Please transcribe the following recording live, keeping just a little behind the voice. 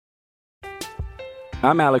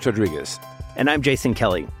I'm Alex Rodriguez. And I'm Jason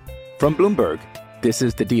Kelly. From Bloomberg, this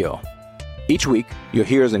is The Deal. Each week, you'll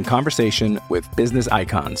hear us in conversation with business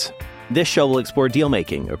icons. This show will explore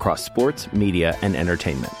deal-making across sports, media, and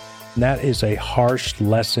entertainment. That is a harsh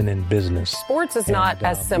lesson in business. Sports is not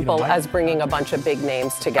as simple as bringing a bunch of big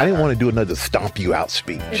names together. I didn't want to do another stomp you out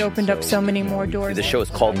speech. It opened up so many more doors. The show is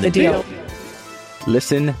called The Deal.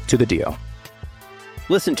 Listen to The Deal.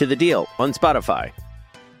 Listen to The Deal on Spotify.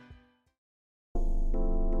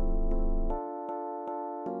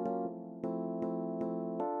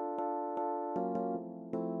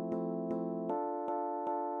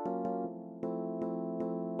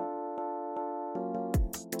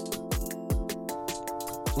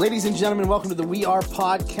 Ladies and gentlemen, welcome to the We Are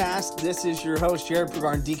Podcast. This is your host, Jared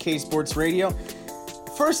Prugar on DK Sports Radio.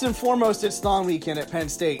 First and foremost, it's Thon Weekend at Penn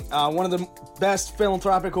State. One of the best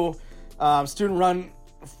philanthropical student-run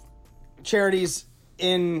charities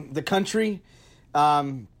in the country.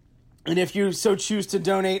 And if you so choose to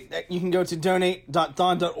donate, you can go to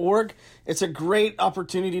donate.thon.org. It's a great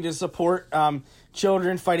opportunity to support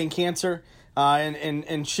children fighting cancer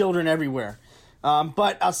and children everywhere.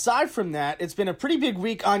 But aside from that, it's been a pretty big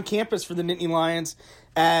week on campus for the Nittany Lions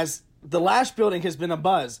as the Lash building has been a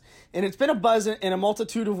buzz. And it's been a buzz in a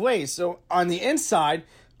multitude of ways. So on the inside,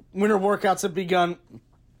 winter workouts have begun,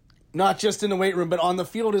 not just in the weight room, but on the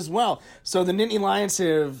field as well. So the Nittany Lions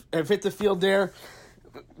have hit the field there,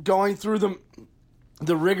 going through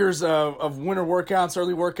the rigors of winter workouts,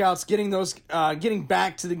 early workouts, getting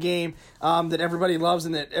back to the game that everybody loves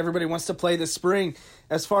and that everybody wants to play this spring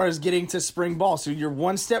as far as getting to spring ball. So you're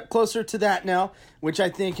one step closer to that now, which I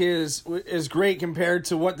think is great compared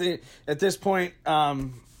to what at this point,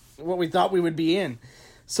 what we thought we would be in.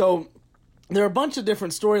 So there are a bunch of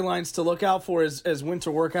different storylines to look out for as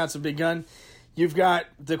winter workouts have begun. You've got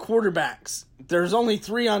the quarterbacks. There's only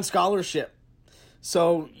 3 on scholarship.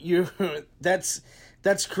 So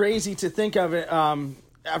that's crazy to think of it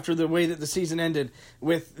after the way that the season ended.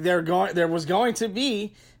 There was going to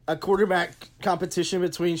be a quarterback competition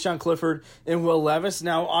between Sean Clifford and Will Levis.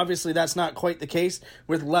 Now, obviously, that's not quite the case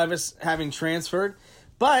with Levis having transferred.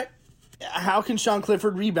 But how can Sean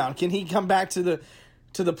Clifford rebound? Can he come back to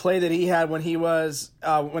the play that he had when he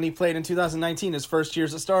played in 2019, his first year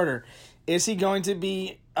as a starter? Is he going to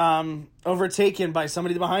be overtaken by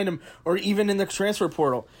somebody behind him, or even in the transfer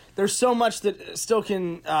portal? There's so much that still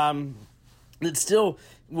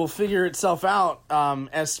will figure itself out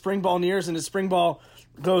as spring ball nears and as spring ball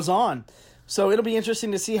goes on. So it'll be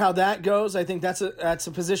interesting to see how that goes. I think that's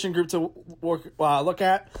a position group to look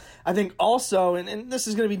at. I think also, and this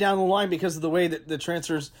is going to be down the line because of the way that the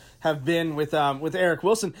transfers have been with Eric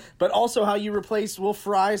Wilson, but also how you replace Will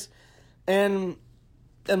Fries and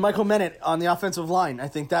Michael Menet on the offensive line. I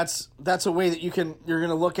think that's a way that you're going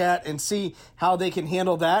to look at and see how they can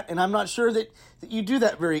handle that. And I'm not sure that you do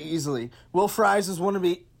that very easily. Will Fries is one of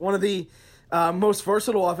the most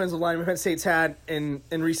versatile offensive linemen Penn State's had in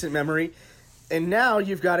recent memory. And now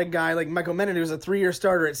you've got a guy like Michael Menet, who's a 3-year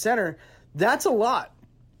starter at center. That's a lot.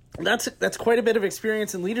 That's quite a bit of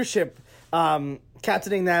experience and leadership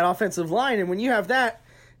captaining that offensive line. And when you have that,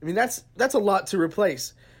 I mean, that's a lot to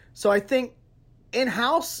replace. So I think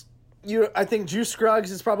in-house, I think Drew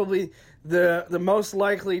Scruggs is probably the most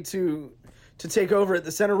likely to take over at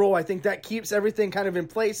the center role. I think that keeps everything kind of in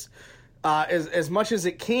place as much as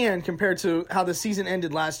it can compared to how the season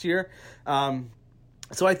ended last year.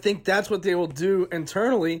 So I think that's what they will do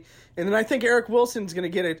internally. And then I think Eric Wilson's going to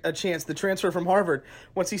get a chance, the transfer from Harvard,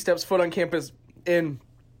 once he steps foot on campus during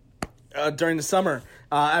the summer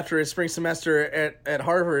after his spring semester at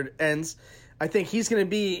Harvard ends. I think he's going to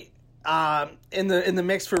be in the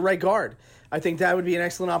mix for right guard. I think that would be an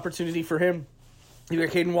excellent opportunity for him. You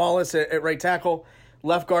got Caden Wallace at right tackle,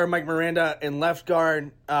 left guard Mike Miranda, and left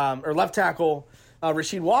tackle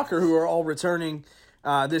Rasheed Walker, who are all returning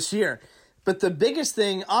this year. But the biggest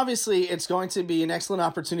thing, obviously, it's going to be an excellent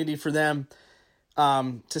opportunity for them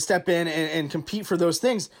to step in and compete for those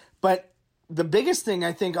things. But the biggest thing,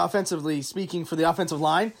 I think, offensively speaking, for the offensive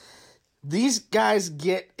line, these guys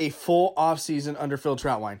get a full offseason under Phil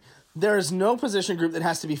Trautwein. There is no position group that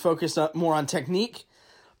has to be focused more on technique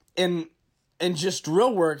and just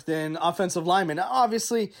drill work than offensive linemen. Now,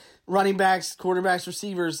 obviously, running backs, quarterbacks,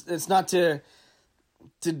 receivers, it's not to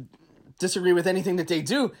disagree with anything that they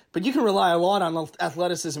do, but you can rely a lot on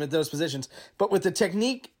athleticism at those positions. But with the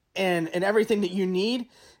technique and everything that you need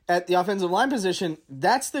at the offensive line position,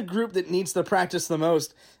 that's the group that needs to practice the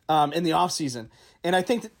most in the offseason. And I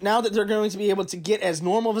think that now that they're going to be able to get as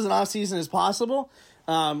normal of an offseason as possible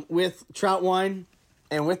with Trautwein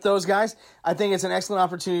and with those guys, I think it's an excellent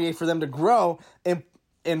opportunity for them to grow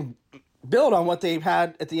and build on what they've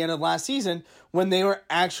had at the end of last season when they were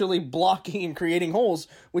actually blocking and creating holes,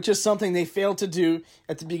 which is something they failed to do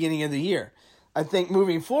at the beginning of the year. I think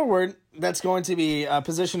moving forward, that's going to be a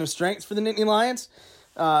position of strength for the Nittany Lions,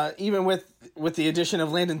 even with the addition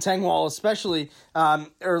of Landon Tengwall, especially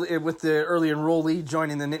early with the early enrollee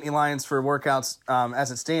joining the Nittany Lions for workouts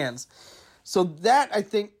as it stands. So that, I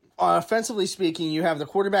think, offensively speaking, you have the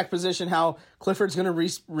quarterback position, how Clifford's going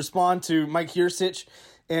to respond to Mike Yurcich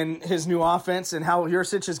and his new offense, and how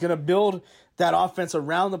Yurcich is going to build that offense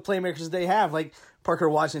around the playmakers they have, like Parker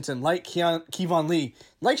Washington, like Kevon Lee,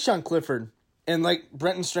 like Sean Clifford, and like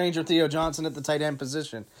Brenton Strange or Theo Johnson at the tight end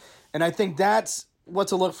position. And I think that's what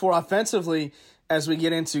to look for offensively as we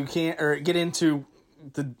get into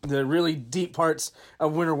the really deep parts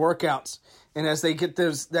of winter workouts, and as they get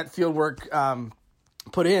that field work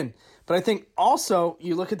put in. But I think also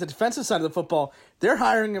you look at the defensive side of the football. They're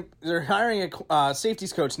hiring a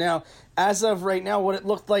safeties coach now. As of right now, what it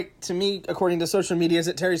looked like to me, according to social media, is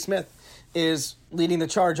that Terry Smith is leading the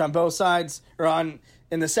charge on both sides, or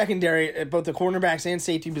in the secondary at both the cornerbacks and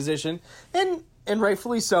safety position, and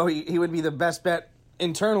rightfully so. He would be the best bet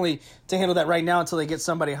internally to handle that right now until they get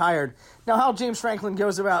somebody hired. Now, how James Franklin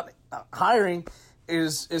goes about hiring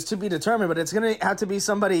is to be determined, but it's going to have to be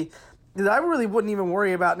somebody that I really wouldn't even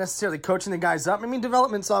worry about necessarily coaching the guys up. I mean,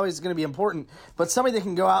 development's always going to be important, but somebody that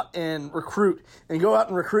can go out and recruit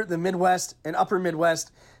the Midwest and Upper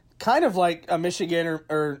Midwest, kind of like Michigan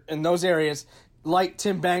or in those areas, like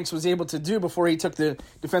Tim Banks was able to do before he took the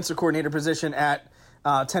defensive coordinator position at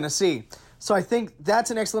Tennessee. So I think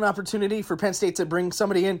that's an excellent opportunity for Penn State to bring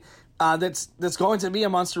somebody in that's going to be a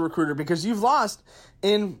monster recruiter, because you've lost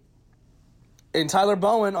in Tyler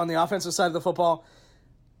Bowen on the offensive side of the football,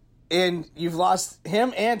 and you've lost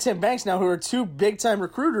him and Tim Banks now, who are two big-time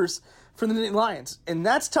recruiters for the Nittany Lions. And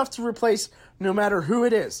that's tough to replace no matter who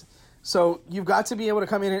it is. So you've got to be able to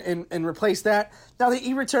come in and replace that. Now,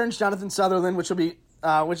 he returns Jonathan Sutherland, which will be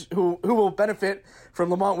who will benefit from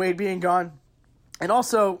Lamont Wade being gone. And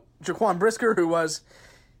also Jaquan Brisker, who was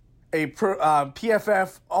a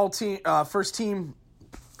PFF all-team first team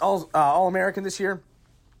All-American this year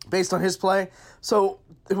based on his play. So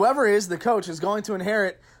whoever is the coach is going to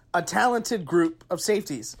inherit a talented group of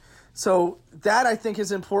safeties. So that, I think,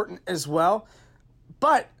 is important as well.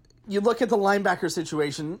 But you look at the linebacker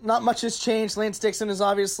situation, not much has changed. Lance Dixon is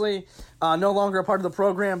obviously no longer a part of the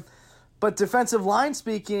program. But defensive line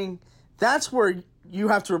speaking, that's where you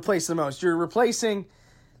have to replace the most. You're replacing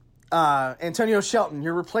Antonio Shelton.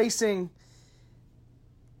 You're replacing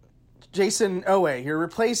Jason Owe. You're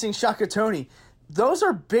replacing Shaka Toney. Those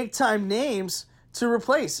are big-time names to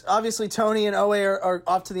replace. Obviously, Toney and Owe are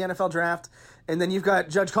off to the NFL draft. And then you've got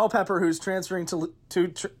Judge Culpepper, who's transferring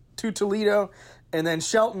to Toledo, and then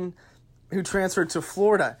Shelton, who transferred to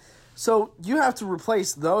Florida. So you have to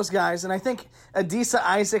replace those guys. And I think Adisa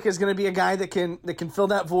Isaac is going to be a guy that can fill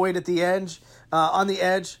that void at the edge, on the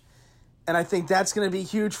edge. And I think that's going to be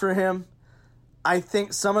huge for him. I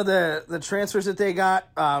think some of the transfers that they got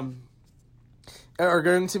are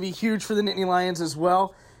going to be huge for the Nittany Lions as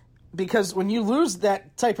well. Because when you lose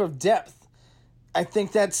that type of depth, I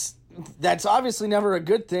think that's obviously never a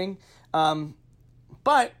good thing.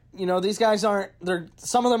 But, you know, these guys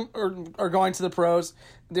some of them are going to the pros.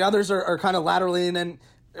 The others are kind of laterally. And then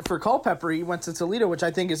for Culpepper, he went to Toledo, which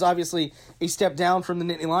I think is obviously a step down from the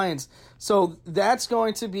Nittany Lions. So that's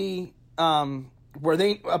going to be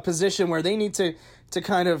a position where they need to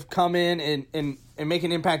kind of come in and make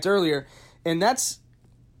an impact earlier. And that's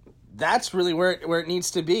really where it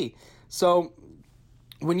needs to be. So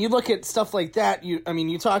when you look at stuff like that,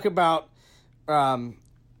 you talk about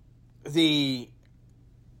the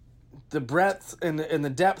breadth and the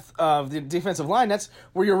depth of the defensive line. That's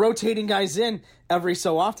where you're rotating guys in every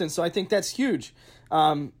so often. So I think that's huge.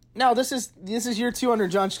 Now this is year 2 under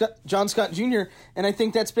John Scott Jr., and I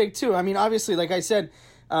think that's big too. I mean, obviously, like I said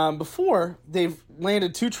before, they've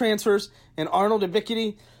landed 2 transfers, and Arnold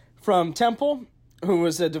Ebiketie from Temple, who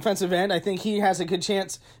was a defensive end. I think he has a good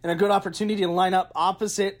chance and a good opportunity to line up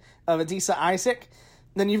opposite of Adisa Isaac.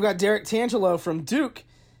 Then you've got Derek Tangelo from Duke,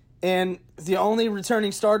 and the only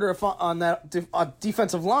returning starter on that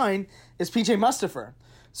defensive line is P.J. Mustipher.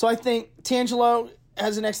 So I think Tangelo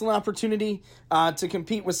has an excellent opportunity to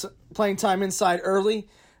compete with playing time inside early.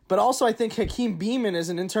 But also I think Hakeem Beamon is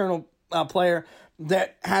an internal player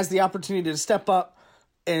that has the opportunity to step up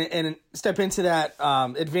and step into that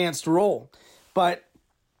advanced role. But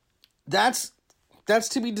that's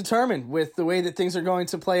to be determined with the way that things are going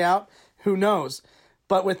to play out. Who knows?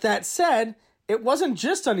 But with that said, it wasn't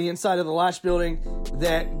just on the inside of the Lasch building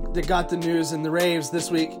that got the news and the raves this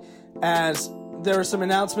week, as there were some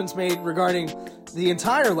announcements made regarding the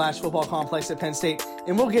entire Lasch football complex at Penn State,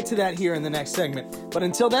 and we'll get to that here in the next segment. But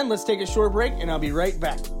until then, let's take a short break, and I'll be right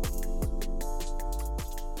back.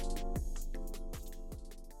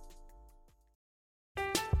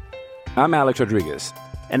 I'm Alex Rodriguez.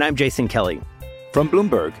 And I'm Jason Kelly. From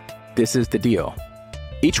Bloomberg, this is The Deal.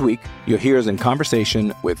 Each week, you'll hear us in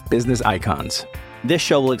conversation with business icons. This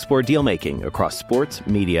show will explore deal-making across sports,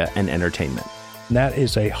 media, and entertainment. That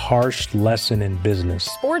is a harsh lesson in business.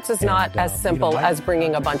 Sports is not as simple as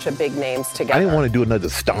bringing a bunch of big names together. I didn't want to do another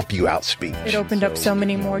stomp you out speech. It opened up so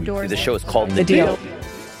many more doors. The show is called The Deal.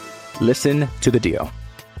 Listen to The Deal.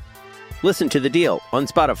 Listen to The Deal on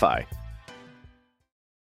Spotify.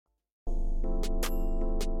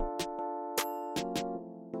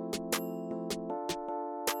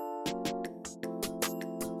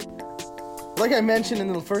 Like I mentioned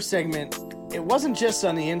in the first segment, it wasn't just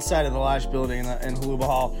on the inside of the Lasch building in Holuba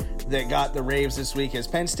Hall that got the raves this week, as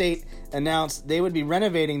Penn State announced they would be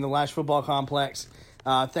renovating the Lasch football complex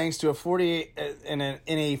thanks to a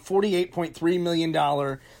 $48.3 million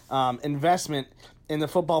investment in the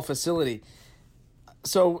football facility.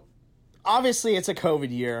 So obviously it's a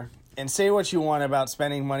COVID year, and say what you want about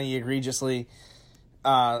spending money egregiously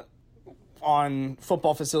on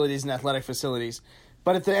football facilities and athletic facilities.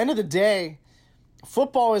 But at the end of the day,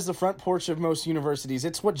 football is the front porch of most universities.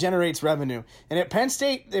 It's what generates revenue. And at Penn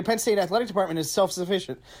State, the Penn State athletic department is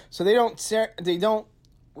self-sufficient. So they don't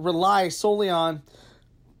rely solely on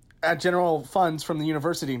general funds from the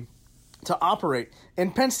university to operate.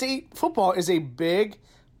 And Penn State football is a big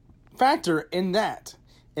factor in that.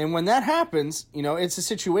 And when that happens, it's a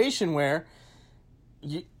situation where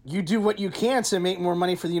you do what you can to make more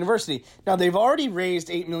money for the university. Now, they've already raised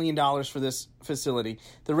 $8 million for this facility.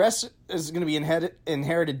 The rest is going to be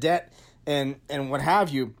inherited debt and what have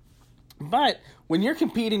you. But when you're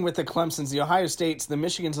competing with the Clemsons, the Ohio States, the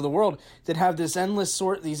Michigans of the world that have these endless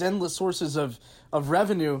sources of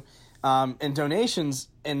revenue and donations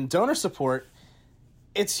and donor support,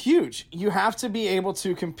 it's huge. You have to be able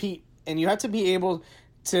to compete, and you have to be able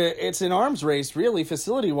to. It's an arms race, really,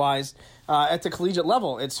 facility-wise, at the collegiate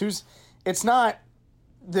level. It's not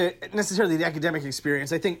necessarily the academic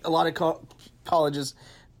experience. I think a lot of colleges,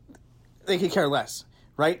 they could care less,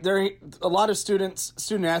 right? A lot of student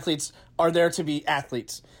athletes are there to be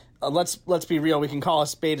athletes. Let's be real. We can call a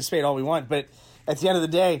spade all we want, but at the end of the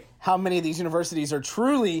day, how many of these universities are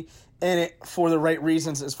truly in it for the right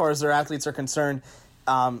reasons as far as their athletes are concerned,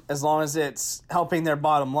 as long as it's helping their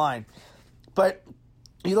bottom line? But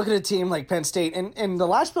you look at a team like Penn State, and the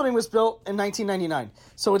Lasch building was built in 1999.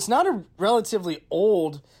 So it's not a relatively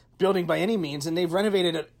old building by any means, and they've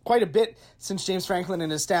renovated it quite a bit since James Franklin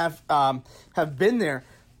and his staff have been there.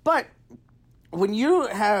 But when you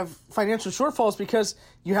have financial shortfalls because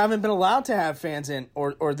you haven't been allowed to have fans in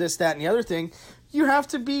or this, that, and the other thing, you have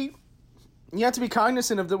to be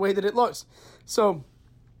cognizant of the way that it looks. So,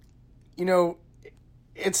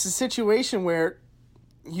 it's a situation where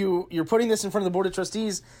you're putting this in front of the board of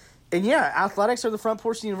trustees, and athletics are the front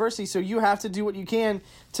porch of the university, so you have to do what you can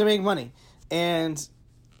to make money, and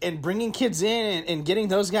bringing kids in and getting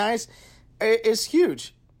those guys is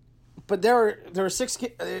huge. But there were 6.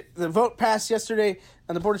 The vote passed yesterday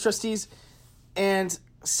on the board of trustees, and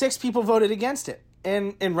 6 people voted against it,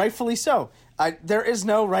 and rightfully so. There is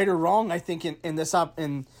no right or wrong, I think, in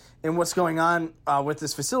what's going on with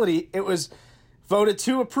this facility. It was voted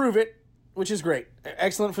to approve it, which is great.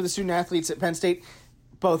 Excellent for the student athletes at Penn State,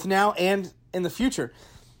 both now and in the future.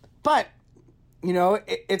 But,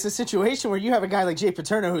 it's a situation where you have a guy like Jay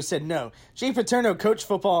Paterno who said no. Jay Paterno coached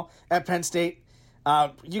football at Penn State.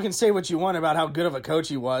 You can say what you want about how good of a coach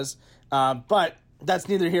he was, but that's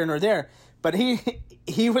neither here nor there. But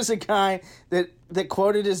he was a guy that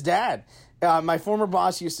quoted his dad. My former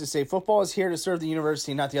boss used to say, football is here to serve the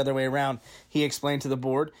university, not the other way around, he explained to the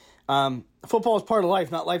board. Football is part of life,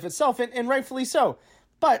 not life itself, and rightfully so.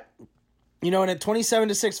 But, in a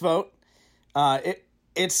 27-6 vote,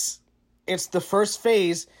 it's the first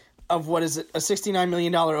phase of what is a $69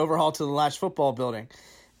 million overhaul to the Lasch football building.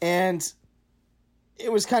 And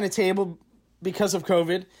it was kind of tabled because of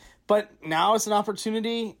COVID, but now it's an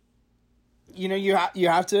opportunity. You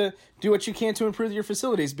have to do what you can to improve your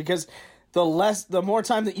facilities, because the more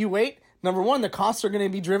time that you wait, number one, the costs are going to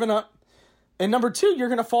be driven up. And number two, you're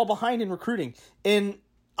going to fall behind in recruiting. And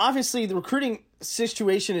obviously the recruiting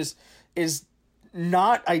situation is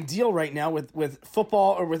not ideal right now with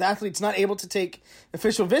football, or with athletes not able to take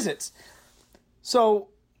official visits. So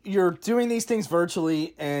you're doing these things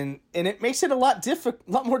virtually, and it makes it a lot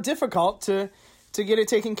more difficult to get it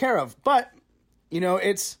taken care of. But,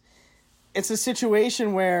 it's a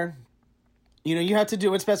situation where you have to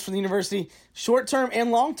do what's best for the university, short term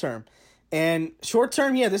and long term. And short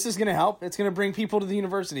term, this is going to help. It's going to bring people to the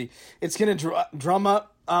university. It's going to drum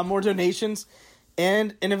up more donations,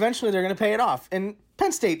 and eventually they're going to pay it off. And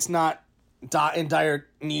Penn State's not in dire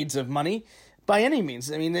needs of money by any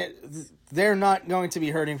means. I mean, they're not going to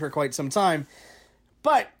be hurting for quite some time.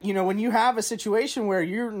 But, when you have a situation where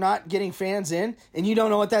you're not getting fans in and you don't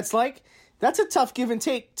know what that's like, that's a tough give and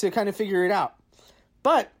take to kind of figure it out.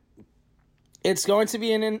 But it's going to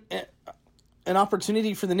be an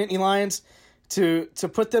opportunity for the Nittany Lions to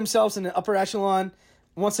put themselves in the upper echelon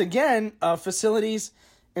once again of facilities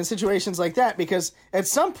and situations like that, because at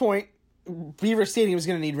some point Beaver Stadium is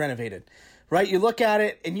going to need renovated, right? You look at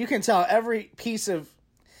it and you can tell every piece of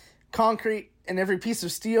concrete and every piece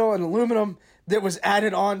of steel and aluminum that was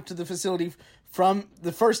added on to the facility from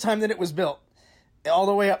the first time that it was built all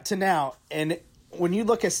the way up to now. And when you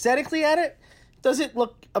look aesthetically at it, does it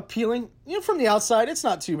look appealing? From the outside, it's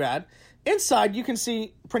not too bad. Inside, you can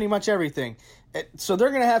see pretty much everything. So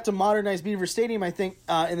they're going to have to modernize Beaver Stadium, I think,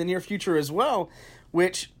 in the near future as well,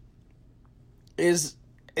 which is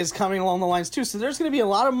coming along the lines too. So there's going to be a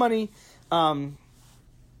lot of money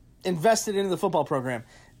invested into the football program.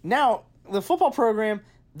 Now, the football program,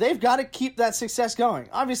 they've got to keep that success going.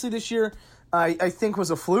 Obviously, this year, I think,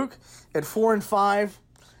 was a fluke at 4-5.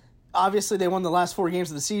 Obviously, they won the last 4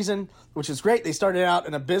 games of the season, which is great. They started out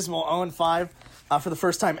an abysmal 0-5 for the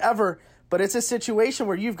first time ever. But it's a situation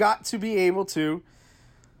where you've got to be able to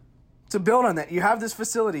build on that. You have these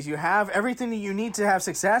facilities. You have everything that you need to have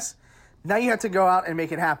success. Now you have to go out and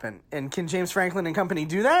make it happen. And can James Franklin and company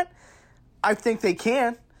do that? I think they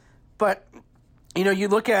can. But, you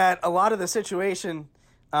look at a lot of the situation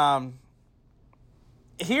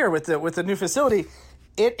here with the new facility,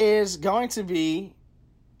 it is going to be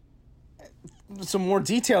some more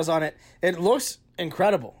details on it. It looks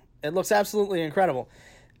incredible. It looks absolutely incredible.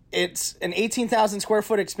 It's an 18,000 square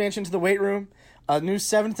foot expansion to the weight room, a new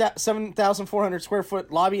 7,400 square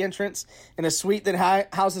foot lobby entrance, and a suite that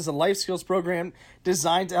houses a life skills program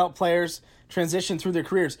designed to help players transition through their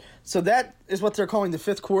careers. So that is what they're calling the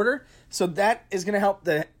fifth quarter. So that is going to help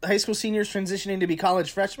the high school seniors transitioning to be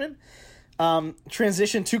college freshmen,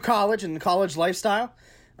 transition to college and the college lifestyle,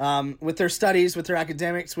 with their studies, with their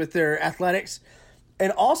academics, with their athletics.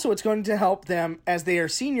 And also it's going to help them as they are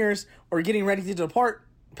seniors or getting ready to depart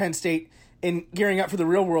Penn State in gearing up for the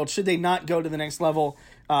real world should they not go to the next level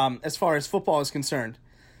as far as football is concerned.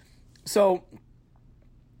 So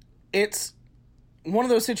it's one of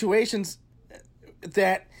those situations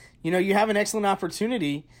that, you have an excellent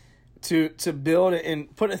opportunity to build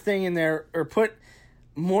and put a thing in there or put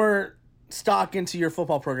more stock into your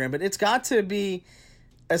football program. But it's got to be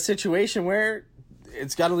a situation where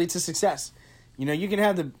it's got to lead to success. You can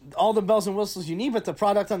have all the bells and whistles you need, but the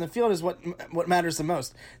product on the field is what matters the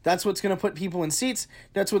most. That's what's going to put people in seats.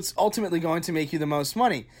 That's what's ultimately going to make you the most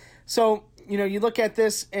money. So, you look at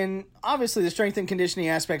this, and obviously the strength and conditioning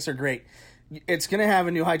aspects are great. It's going to have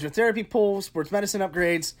a new hydrotherapy pool, sports medicine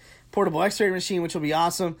upgrades, portable x-ray machine, which will be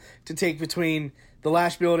awesome to take between the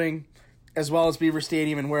Lash building as well as Beaver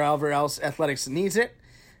Stadium and wherever else athletics needs it.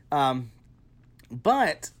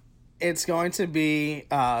 But it's going to be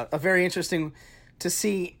a very interesting to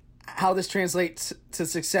see how this translates to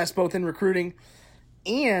success both in recruiting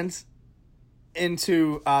and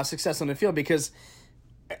into success on the field. Because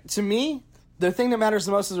to me, the thing that matters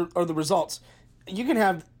the most are the results. You can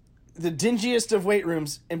have the dingiest of weight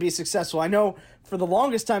rooms and be successful. I know for the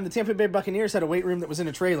longest time, the Tampa Bay Buccaneers had a weight room that was in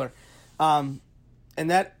a trailer. And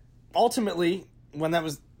that ultimately, when that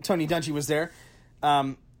was Tony Dungy was there,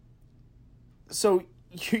 so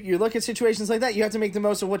you look at situations like that, you have to make the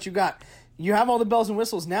most of what you got. You have all the bells and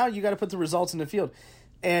whistles. Now you got to put the results in the field.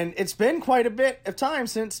 And it's been quite a bit of time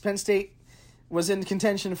since Penn State was in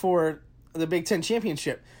contention for the Big Ten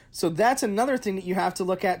championship. So that's another thing that you have to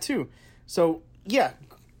look at too. So, yeah,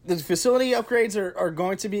 the facility upgrades are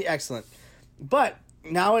going to be excellent. But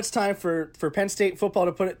now it's time for Penn State football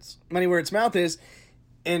to put its money where its mouth is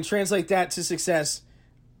and translate that to success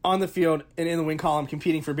on the field and in the win column,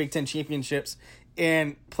 competing for Big Ten championships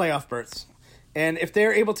and playoff berths. And if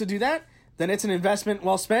they're able to do that, then it's an investment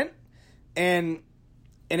well spent, and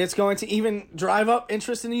it's going to even drive up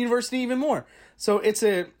interest in the university even more. So it's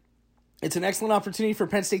an excellent opportunity for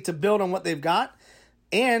Penn State to build on what they've got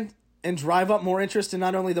and drive up more interest in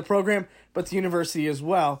not only the program but the university as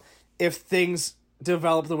well if things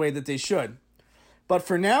develop the way that they should. But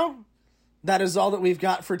for now, that is all that we've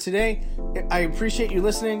got for today. I appreciate you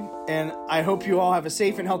listening, and I hope you all have a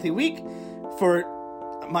safe and healthy week.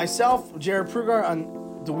 For myself, Jared Prugar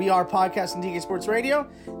on the We Are Podcast and DK Sports Radio,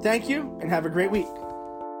 thank you, and have a great week.